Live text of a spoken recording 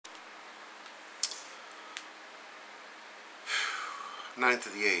9th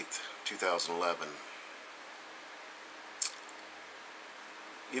of the 8th, 2011.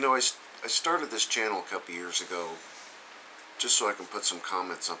 You know, I started this channel a couple years ago just so I can put some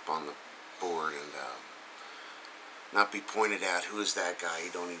comments up on the board and not be pointed at, who is that guy, you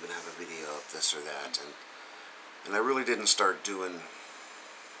don't even have a video of this or that. And I really didn't start doing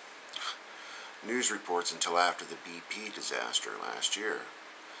news reports until after the BP disaster last year.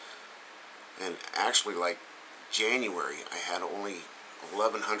 And actually, like January, I had only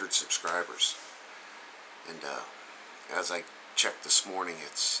 1,100 subscribers. And as I checked this morning,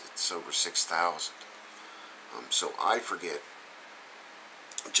 it's over 6,000. So I forget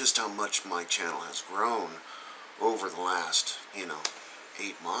just how much my channel has grown over the last, 8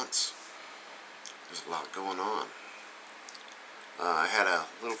 months. There's a lot going on. I had a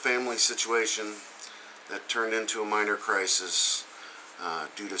little family situation that turned into a minor crisis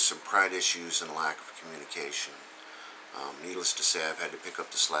due to some pride issues and lack of communication. Needless to say, I've had to pick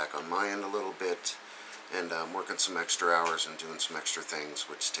up the slack on my end a little bit, and I'm working some extra hours and doing some extra things,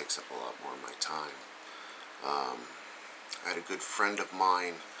 which takes up a lot more of my time. I had a good friend of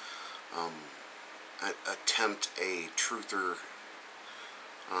mine attempt a truther,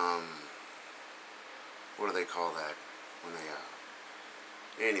 what do they call that? When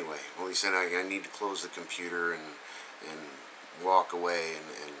they, anyway, well, he said I need to close the computer and walk away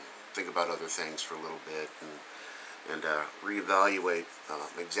and think about other things for a little bit and reevaluate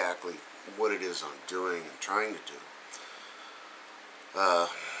exactly what it is I'm doing and trying to do.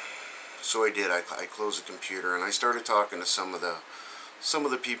 So I did. I closed the computer and I started talking to some of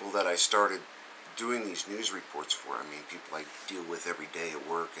the people that I started doing these news reports for. I mean, people I deal with every day at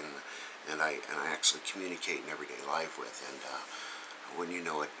work and I actually communicate in everyday life with. And when you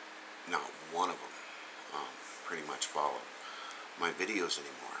know it, not one of them pretty much follow my videos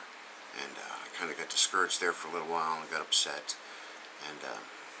anymore. And I kind of got discouraged there for a little while and got upset. And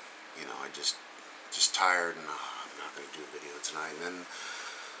I just tired and I'm not going to do a video tonight. And then,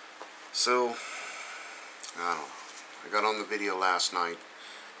 so, I don't know. I got on the video last night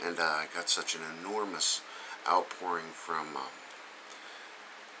and I got such an enormous outpouring from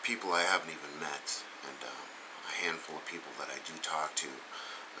people I haven't even met, and a handful of people that I do talk to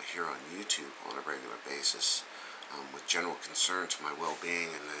here on YouTube on a regular basis, with general concern to my well-being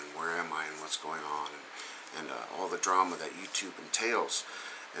and where am I and what's going on and all the drama that YouTube entails.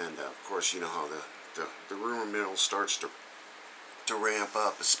 And of course, you know how the rumor mill starts to ramp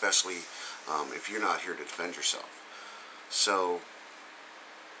up, especially if you're not here to defend yourself. So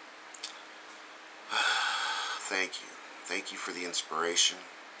thank you for the inspiration.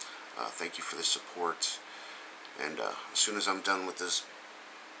 Thank you for the support. And as soon as I'm done with this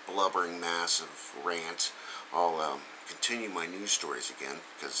blubbering massive rant, I'll continue my news stories again,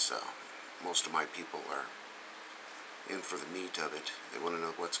 because most of my people are in for the meat of it. They want to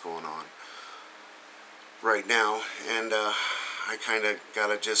know what's going on right now, and I kind of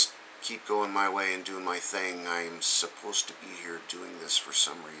gotta just keep going my way and doing my thing. I am supposed to be here doing this for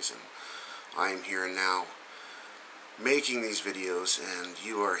some reason. I am here and now making these videos, and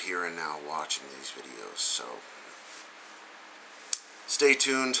you are here and now watching these videos. So stay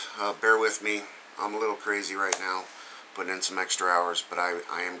tuned, bear with me. I'm a little crazy right now, putting in some extra hours, but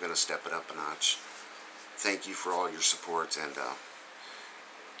I am going to step it up a notch. Thank you for all your support, and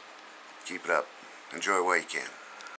keep it up. Enjoy while you can.